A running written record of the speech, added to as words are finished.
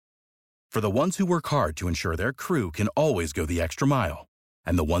For the ones who work hard to ensure their crew can always go the extra mile,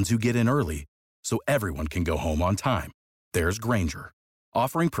 and the ones who get in early so everyone can go home on time, there's Grainger,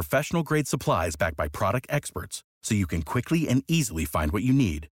 offering professional-grade supplies backed by product experts so you can quickly and easily find what you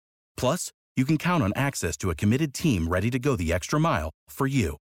need. Plus, you can count on access to a committed team ready to go the extra mile for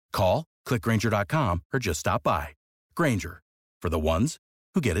you. Call, click Grainger.com, or just stop by. Grainger, for the ones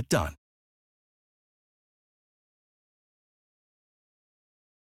who get it done.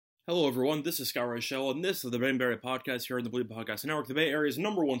 Hello, everyone. This is Scott Reichel, and this is the Bay Area Podcast here on the Bleed Podcast Network, the Bay Area's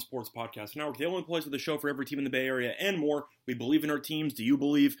 #1 sports podcast network, the only place with a show for every team in the Bay Area and more. We believe in our teams. Do you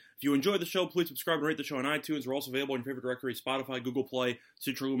believe? If you enjoy the show, please subscribe and rate the show on iTunes. We're also available in your favorite directory, Spotify, Google Play,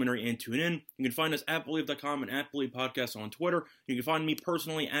 Stitcher, Luminary, and TuneIn. You can find us at Believe.com and at Believe Podcast on Twitter. You can find me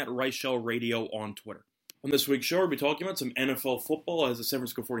personally at Reichel Radio on Twitter. On this week's show, we'll be talking about some NFL football as the San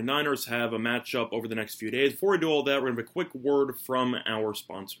Francisco 49ers have a matchup over the next few days. Before we do all that, we're going to have a quick word from our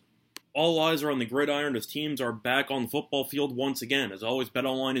sponsor. All eyes are on the gridiron as teams are back on the football field once again. As always,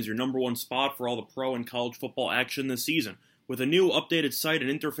 BetOnline is your #1 spot for all the pro and college football action this season. With a new updated site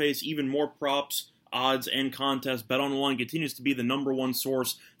and interface, even more props, odds, and contests, BetOnline continues to be the #1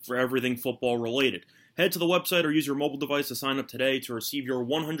 source for everything football related. Head to the website or use your mobile device to sign up today to receive your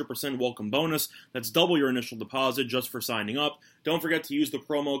 100% welcome bonus. That's double your initial deposit just for signing up. Don't forget to use the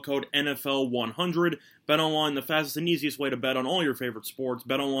promo code NFL100. BetOnline, the fastest and easiest way to bet on all your favorite sports.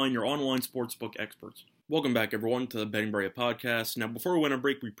 BetOnline, your online sportsbook experts. Welcome back, everyone, to the Betting Area Podcast. Now, before we went on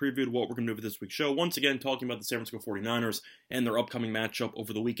break, we previewed what we're going to do for this week's show. Once again, talking about the San Francisco 49ers and their upcoming matchup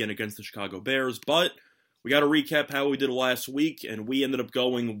over the weekend against the Chicago Bears. But we got to recap how we did last week, and we ended up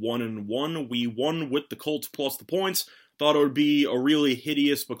going 1-1. We won with the Colts plus the points. Thought it would be a really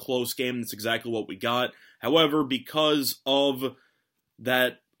hideous but close game. That's exactly what we got. However, because of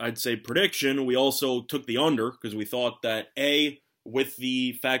that, I'd say, prediction, we also took the under, because we thought that, A, with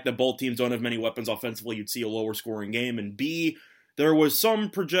the fact that both teams don't have many weapons offensively, you'd see a lower scoring game, and B, there was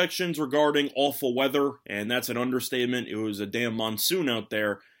some projections regarding awful weather, and that's an understatement. It was a damn monsoon out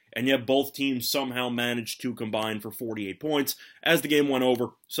there. And yet both teams somehow managed to combine for 48 points as the game went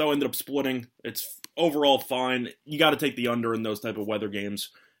over. So ended up splitting. It's overall fine. You got to take the under in those type of weather games.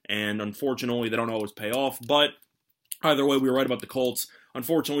 And unfortunately, they don't always pay off. But either way, we were right about the Colts.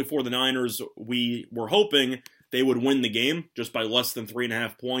 Unfortunately for the Niners, we were hoping they would win the game just by less than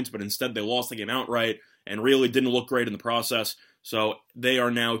 3.5 points. But instead, they lost the game outright and really didn't look great in the process. So they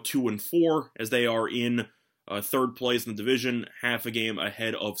are now 2-4 as they are in third place in the division, half a game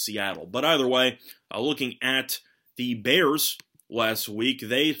ahead of Seattle. But either way, looking at the Bears last week,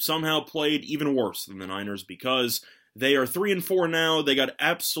 they somehow played even worse than the Niners because they are 3-4 now. They got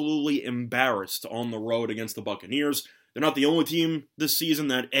absolutely embarrassed on the road against the Buccaneers. They're not the only team this season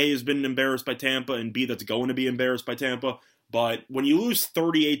that A, has been embarrassed by Tampa, and B, that's going to be embarrassed by Tampa. But when you lose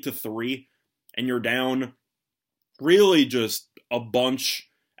 38-3 and you're down really just a bunch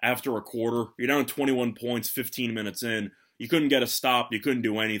after a quarter, you're down 21 points 15 minutes in. You couldn't get a stop. You couldn't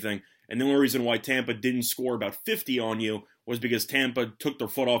do anything. And the only reason why Tampa didn't score about 50 on you was because Tampa took their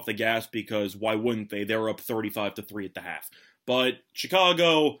foot off the gas, because why wouldn't they? They were up 35-3 at the half. But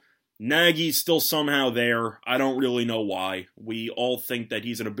Chicago, Nagy's still somehow there. I don't really know why. We all think that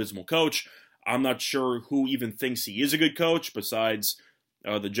he's an abysmal coach. I'm not sure who even thinks he is a good coach besides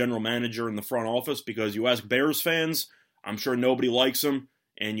the general manager in the front office, because you ask Bears fans, I'm sure nobody likes him.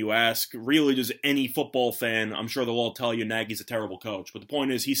 And you ask really just any football fan, I'm sure they'll all tell you Nagy's a terrible coach. But the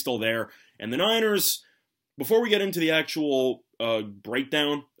point is, he's still there. And the Niners, before we get into the actual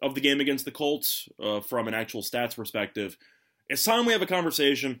breakdown of the game against the Colts from an actual stats perspective, it's time we have a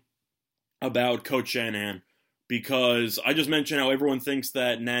conversation about Coach Shanahan. Because I just mentioned how everyone thinks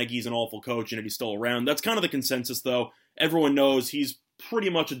that Nagy's an awful coach and that he's still around. That's kind of the consensus, though. Everyone knows he's pretty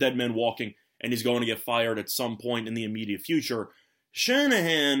much a dead man walking, and he's going to get fired at some point in the immediate future.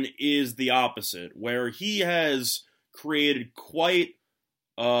 Shanahan is the opposite, where he has created quite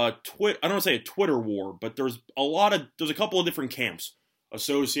I don't want to say a Twitter war, but there's a couple of different camps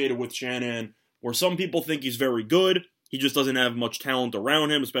associated with Shanahan, where some people think he's very good. He just doesn't have much talent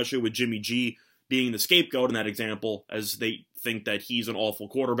around him, especially with Jimmy G being the scapegoat in that example, as they think that he's an awful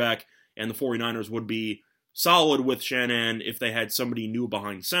quarterback, and the 49ers would be solid with Shanahan if they had somebody new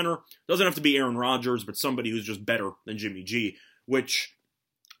behind center. Doesn't have to be Aaron Rodgers, but somebody who's just better than Jimmy G, which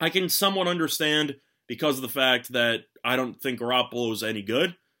I can somewhat understand because of the fact that I don't think Garoppolo is any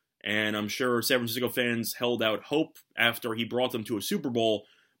good, and I'm sure San Francisco fans held out hope after he brought them to a Super Bowl,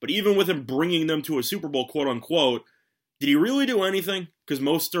 but even with him bringing them to a Super Bowl, quote-unquote, did he really do anything? Because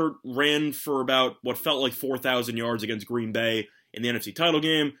Mostert ran for about what felt like 4,000 yards against Green Bay in the NFC title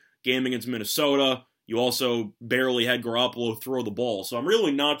game against Minnesota. you also barely had Garoppolo throw the ball. So I'm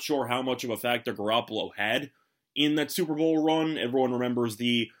really not sure how much of a factor Garoppolo had in that Super Bowl run. Everyone remembers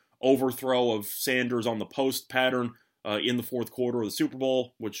the overthrow of Sanders on the post pattern in the fourth quarter of the Super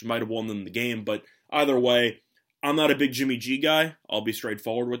Bowl, which might have won them the game. But either way, I'm not a big Jimmy G guy. I'll be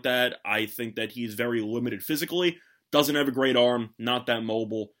straightforward with that. I think that he's very limited physically, doesn't have a great arm, not that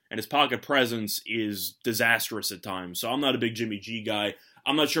mobile, and his pocket presence is disastrous at times. So I'm not a big Jimmy G guy.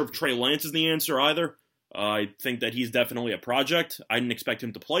 I'm not sure if Trey Lance is the answer either. I think that he's definitely a project. I didn't expect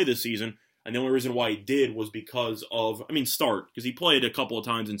him to play this season, and the only reason why he did was because of, because he played a couple of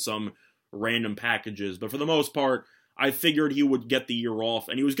times in some random packages, but for the most part, I figured he would get the year off,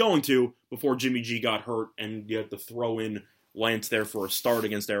 and he was going to before Jimmy G got hurt, and you had to throw in Lance there for a start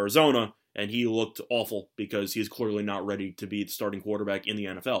against Arizona, and he looked awful because he's clearly not ready to be the starting quarterback in the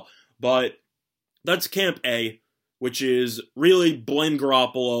NFL. But that's Camp A, which is really blame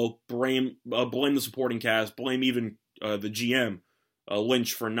Garoppolo, blame the supporting cast, blame even the GM,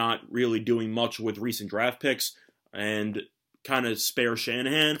 Lynch, for not really doing much with recent draft picks, and kind of spare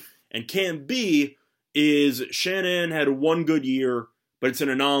Shanahan. And Camp B is Shanahan had one good year, but it's an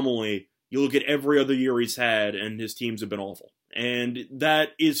anomaly. You look at every other year he's had, and his teams have been awful. And that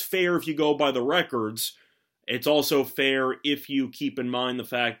is fair if you go by the records. It's also fair if you keep in mind the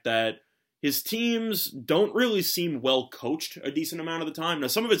fact that his teams don't really seem well coached a decent amount of the time. Now,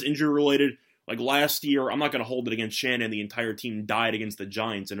 some of it's injury-related. Like last year, I'm not going to hold it against Shanahan. The entire team died against the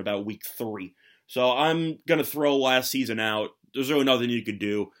Giants in about week 3. So I'm going to throw last season out. There's really nothing you could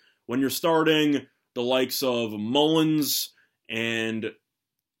do. When you're starting the likes of Mullins and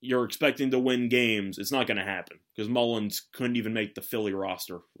you're expecting to win games, it's not going to happen because Mullins couldn't even make the Philly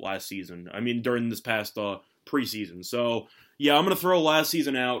roster last season. During this past preseason. So, yeah, I'm going to throw last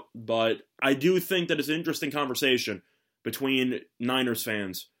season out, but I do think that it's an interesting conversation between Niners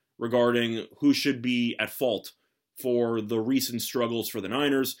fans regarding who should be at fault for the recent struggles for the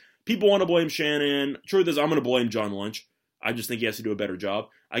Niners. People want to blame Shanahan. Truth is, I'm going to blame John Lynch. I just think he has to do a better job.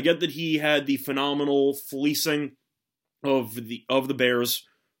 I get that he had the phenomenal fleecing of the Bears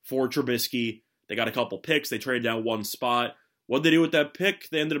for Trubisky. They got a couple picks. They traded down one spot. What'd they do with that pick?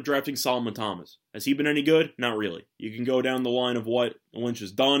 They ended up drafting Solomon Thomas. Has he been any good? Not really. You can go down the line of what Lynch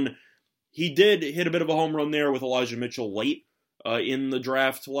has done. He did hit a bit of a home run there with Elijah Mitchell late in the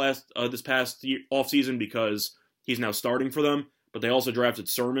draft this past offseason because he's now starting for them. But they also drafted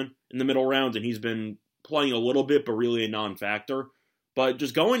Sermon in the middle round, and he's been playing a little bit, but really a non-factor. But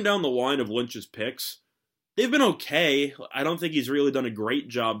just going down the line of Lynch's picks, they've been okay. I don't think he's really done a great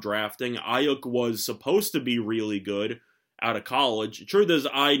job drafting. Ayuk was supposed to be really good out of college. Truth is,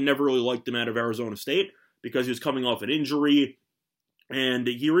 I never really liked him out of Arizona State because he was coming off an injury, and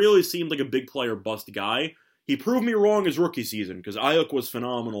he really seemed like a big player bust guy. He proved me wrong his rookie season because Ayuk was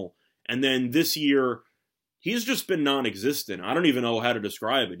phenomenal, and then this year, he's just been non-existent. I don't even know how to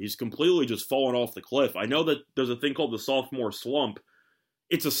describe it. He's completely just fallen off the cliff. I know that there's a thing called the sophomore slump.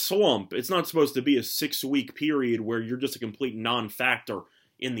 It's a slump. It's not supposed to be a 6-week period where you're just a complete non-factor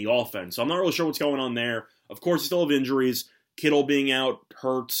in the offense. So I'm not really sure what's going on there. Of course, you still have injuries. Kittle being out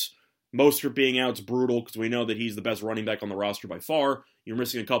hurts. Mostert being out is brutal because we know that he's the best running back on the roster by far. You're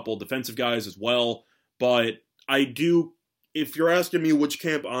missing a couple of defensive guys as well. But if you're asking me which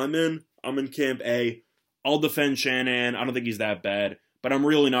camp I'm in Camp A. I'll defend Shanahan. I don't think he's that bad. But I'm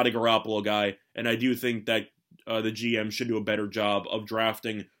really not a Garoppolo guy. And I do think that the GM should do a better job of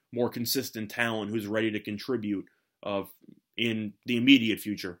drafting more consistent talent who's ready to contribute in the immediate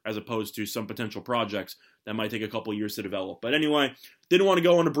future, as opposed to some potential projects that might take a couple years to develop. But anyway, didn't want to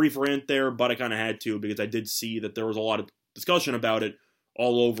go on a brief rant there, but I kind of had to because I did see that there was a lot of discussion about it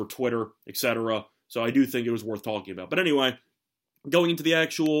all over Twitter, etc. So I do think it was worth talking about. But anyway, going into the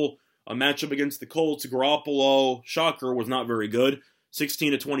actual matchup against the Colts, Garoppolo, shocker, was not very good.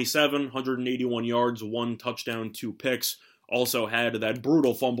 16-27, 181 yards, 1 touchdown, 2 picks. Also had that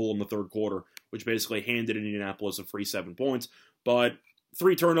brutal fumble in the third quarter, which basically handed Indianapolis a free 7 points. But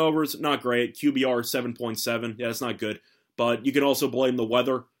 3 turnovers, not great. QBR 7.7, yeah, that's not good. But you can also blame the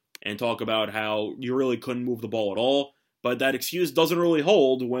weather and talk about how you really couldn't move the ball at all. But that excuse doesn't really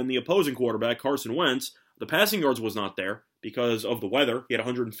hold when the opposing quarterback, Carson Wentz, the passing yards was not there because of the weather. He had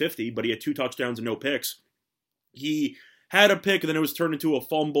 150, but he had 2 touchdowns and no picks. He had a pick, and then it was turned into a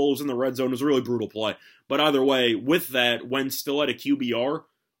fumble. It was in the red zone. It was a really brutal play. But either way, with that, Wentz still had a QBR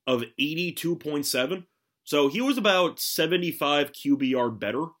of 82.7. So he was about 75 QBR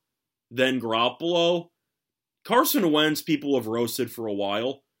better than Garoppolo. Carson Wentz, people have roasted for a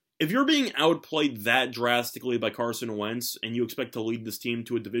while. If you're being outplayed that drastically by Carson Wentz, and you expect to lead this team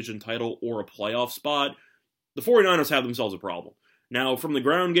to a division title or a playoff spot, the 49ers have themselves a problem. Now, from the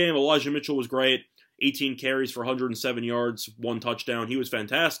ground game, Elijah Mitchell was great. 18 carries for 107 yards, 1 touchdown. He was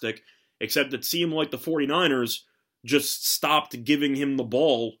fantastic, except it seemed like the 49ers just stopped giving him the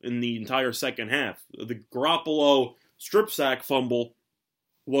ball in the entire second half. The Garoppolo strip sack fumble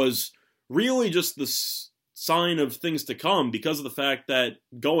was really just the sign of things to come because of the fact that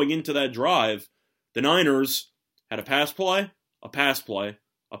going into that drive, the Niners had a pass play, a pass play,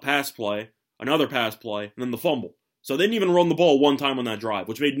 a pass play, another pass play, and then the fumble. So they didn't even run the ball one time on that drive,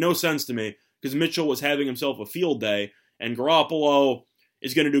 which made no sense to me because Mitchell was having himself a field day, and Garoppolo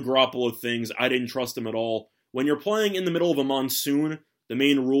is going to do Garoppolo things. I didn't trust him at all. When you're playing in the middle of a monsoon, the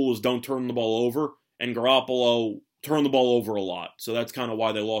main rule is don't turn the ball over, and Garoppolo turned the ball over a lot. So that's kind of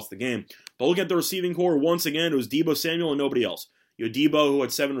why they lost the game. But look at the receiving core. Once again, it was Deebo Samuel and nobody else. You had Deebo, who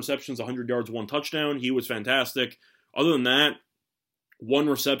had 7 receptions, 100 yards, 1 touchdown. He was fantastic. Other than that, 1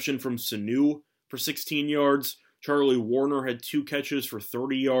 reception from Sanu for 16 yards. Charlie Warner had 2 catches for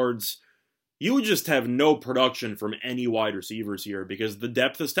 30 yards. You would just have no production from any wide receivers here because the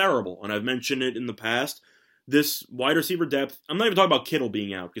depth is terrible. And I've mentioned it in the past. This wide receiver depth, I'm not even talking about Kittle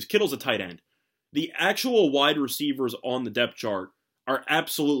being out because Kittle's a tight end. The actual wide receivers on the depth chart are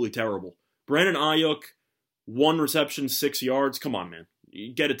absolutely terrible. Brandon Ayuk, 1 reception, 6 yards. Come on, man.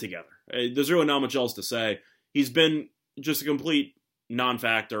 Get it together. There's really not much else to say. He's been just a complete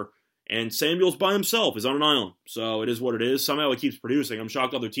non-factor. And Samuel's by himself. He's on an island. So it is what it is. Somehow he keeps producing. I'm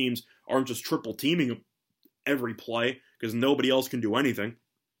shocked other teams aren't just triple teaming him every play because nobody else can do anything.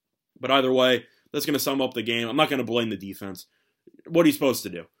 But either way, that's going to sum up the game. I'm not going to blame the defense. What are you supposed to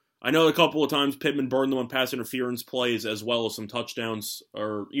do? I know a couple of times Pittman burned them on pass interference plays as well as some touchdowns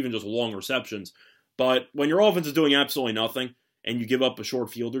or even just long receptions. But when your offense is doing absolutely nothing and you give up a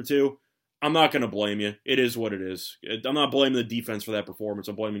short field or two, I'm not going to blame you. It is what it is. I'm not blaming the defense for that performance.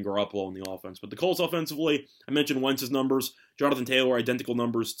 I'm blaming Garoppolo and the offense. But the Colts offensively, I mentioned Wentz's numbers. Jonathan Taylor, identical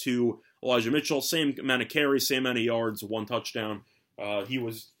numbers to Elijah Mitchell. Same amount of carries, same amount of yards, 1 touchdown. He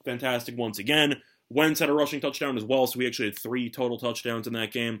was fantastic once again. Wentz had a rushing touchdown as well, so we actually had 3 total touchdowns in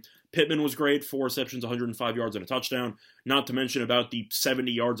that game. Pittman was great, 4 receptions, 105 yards and a touchdown. Not to mention about the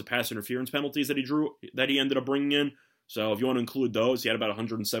 70 yards of pass interference penalties that he ended up bringing in. So if you want to include those, he had about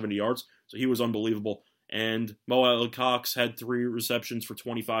 170 yards. So he was unbelievable. And Mo Alley-Cox had 3 receptions for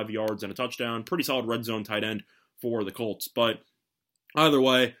 25 yards and a touchdown. Pretty solid red zone tight end for the Colts. But either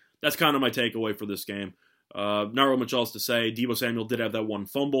way, that's kind of my takeaway for this game. Not really much else to say. Deebo Samuel did have that 1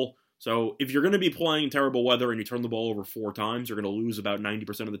 fumble. So if you're going to be playing terrible weather and you turn the ball over 4 times, you're going to lose about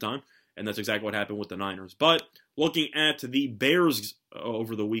 90% of the time. And that's exactly what happened with the Niners. But looking at the Bears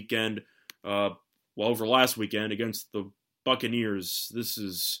over the weekend, over last weekend against the Buccaneers, this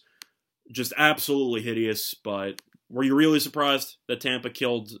is just absolutely hideous. But were you really surprised that Tampa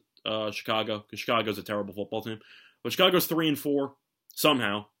killed Chicago? Because Chicago's a terrible football team. But Chicago's 3-4.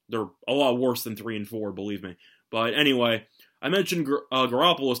 Somehow. They're a lot worse than 3-4, believe me. But anyway, I mentioned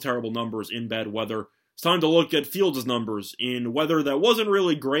Garoppolo's terrible numbers in bad weather. It's time to look at Fields' numbers in weather that wasn't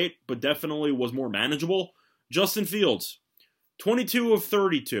really great, but definitely was more manageable. Justin Fields, 22 of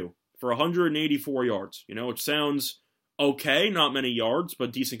 32 for 184 yards. Which sounds okay, not many yards,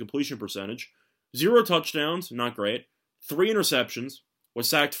 but decent completion percentage. 0 touchdowns, not great. 3 interceptions, was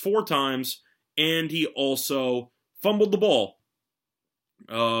sacked 4 times, and he also fumbled the ball.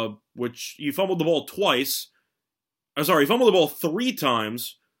 Which he fumbled the ball twice. He fumbled the ball 3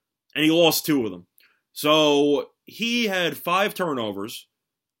 times, and he lost 2 of them. So he had 5 turnovers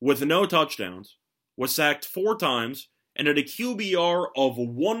with no touchdowns, was sacked 4 times, and had a QBR of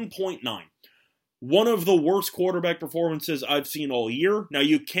 1.9. One of the worst quarterback performances I've seen all year. Now,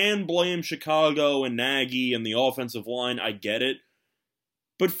 you can blame Chicago and Nagy and the offensive line. I get it.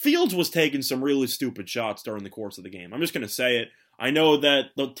 But Fields was taking some really stupid shots during the course of the game. I'm just going to say it. I know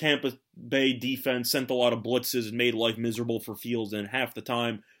that the Tampa Bay defense sent a lot of blitzes and made life miserable for Fields, and half the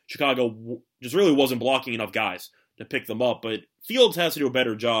time Chicago just really wasn't blocking enough guys to pick them up. But Fields has to do a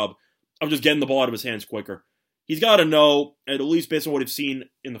better job of just getting the ball out of his hands quicker. He's got to know, at least based on what we've seen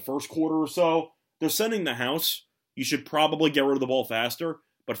in the first quarter or so, they're sending the house. You should probably get rid of the ball faster.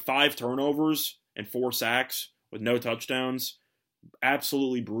 But 5 turnovers and 4 sacks with no touchdowns,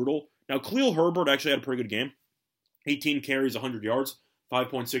 absolutely brutal. Now, Khalil Herbert actually had a pretty good game. 18 carries, 100 yards,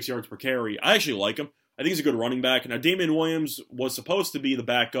 5.6 yards per carry. I actually like him. I think he's a good running back. Now, Damian Williams was supposed to be the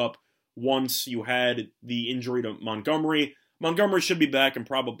backup once you had the injury to Montgomery. Montgomery should be back in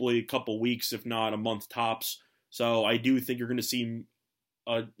probably a couple weeks, if not a month tops. So I do think you're going to see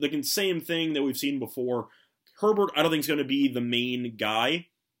the same thing that we've seen before. Herbert, I don't think is going to be the main guy,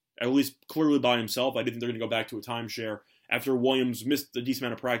 at least clearly by himself. I do think they're going to go back to a timeshare after Williams missed a decent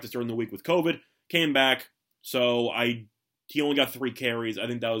amount of practice during the week with COVID, came back. So he only got 3 carries. I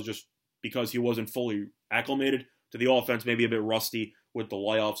think that was just because he wasn't fully acclimated to the offense, maybe a bit rusty with the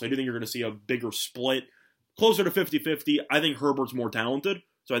layoffs. I do think you're going to see a bigger split, closer to 50-50. I think Herbert's more talented,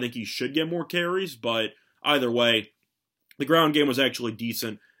 so I think he should get more carries, but either way, the ground game was actually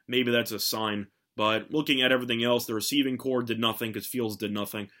decent. Maybe that's a sign. But looking at everything else, the receiving core did nothing because Fields did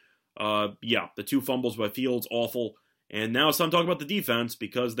nothing. The 2 fumbles by Fields, awful. And now it's time to talk about the defense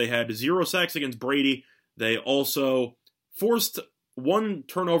because they had 0 sacks against Brady. They also forced 1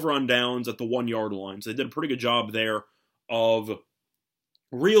 turnover on downs at the 1-yard line. So they did a pretty good job there of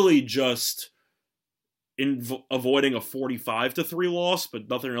really just avoiding a 45-3 loss, but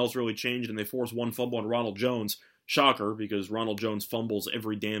nothing else really changed, and they forced 1 fumble on Ronald Jones. Shocker, because Ronald Jones fumbles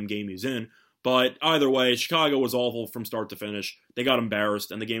every damn game he's in. But either way, Chicago was awful from start to finish. They got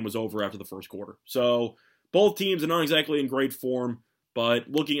embarrassed, and the game was over after the first quarter. So both teams are not exactly in great form, but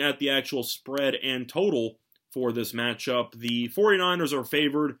looking at the actual spread and total for this matchup, the 49ers are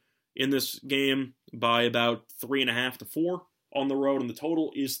favored in this game by about 3.5 to 4 on the road, and the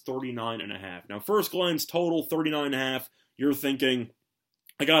total is 39.5. Now, first glance, total 39.5. You're thinking,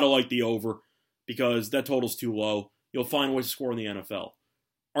 I gotta like the over because that total's too low. You'll find ways to score in the NFL.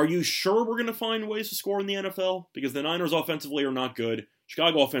 Are you sure we're going to find ways to score in the NFL? Because the Niners offensively are not good.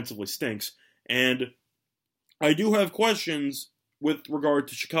 Chicago offensively stinks. And I do have questions with regard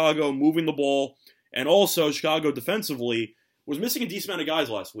to Chicago moving the ball. And also, Chicago defensively was missing a decent amount of guys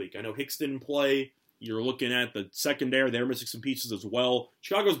last week. I know Hicks didn't play. You're looking at the secondary. They're missing some pieces as well.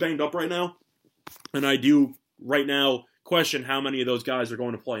 Chicago's banged up right now. And I do, right now, question how many of those guys are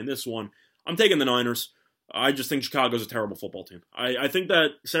going to play in this one. I'm taking the Niners. I just think Chicago's a terrible football team. I think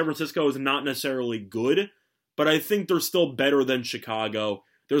that San Francisco is not necessarily good, but I think they're still better than Chicago.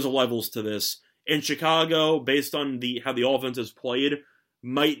 There's levels to this. And Chicago, based on how the offense is played,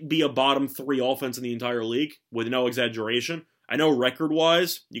 might be a bottom 3 offense in the entire league, with no exaggeration. I know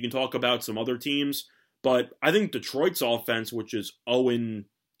record-wise, you can talk about some other teams, but I think Detroit's offense, which is 0-6,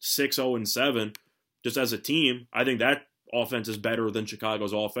 0-7, just as a team, I think that offense is better than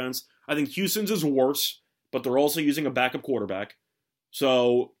Chicago's offense. I think Houston's is worse, but they're also using a backup quarterback.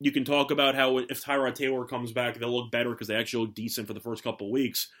 So you can talk about how if Tyrod Taylor comes back, they'll look better because they actually look decent for the first couple of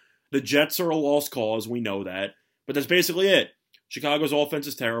weeks. The Jets are a lost cause, we know that. But that's basically it. Chicago's offense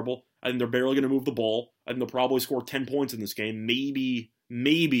is terrible. I think they're barely going to move the ball. I think they'll probably score 10 points in this game,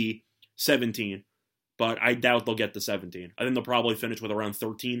 maybe 17. But I doubt they'll get to 17. I think they'll probably finish with around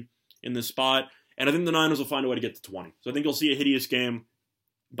 13 in this spot. And I think the Niners will find a way to get to 20. So I think you'll see a hideous game.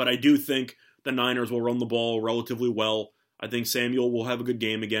 But I do think the Niners will run the ball relatively well. I think Samuel will have a good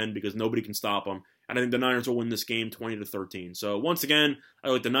game again because nobody can stop him. And I think the Niners will win this game 20-13. So once again, I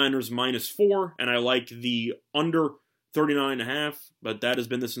like the Niners -4, and I like the under 39.5. But that has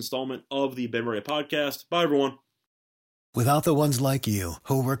been this installment of the Ben Berry Podcast. Bye, everyone. Without the ones like you,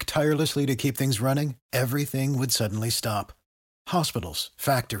 who work tirelessly to keep things running, everything would suddenly stop. Hospitals,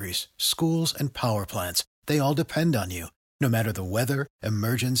 factories, schools, and power plants, they all depend on you. No matter the weather,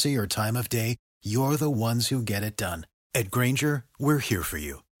 emergency, or time of day, you're the ones who get it done. At Grainger, we're here for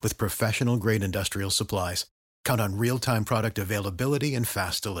you with professional-grade industrial supplies. Count on real-time product availability and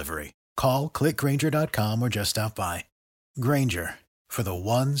fast delivery. Call, click Grainger.com, or just stop by. Grainger, for the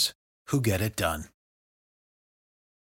ones who get it done.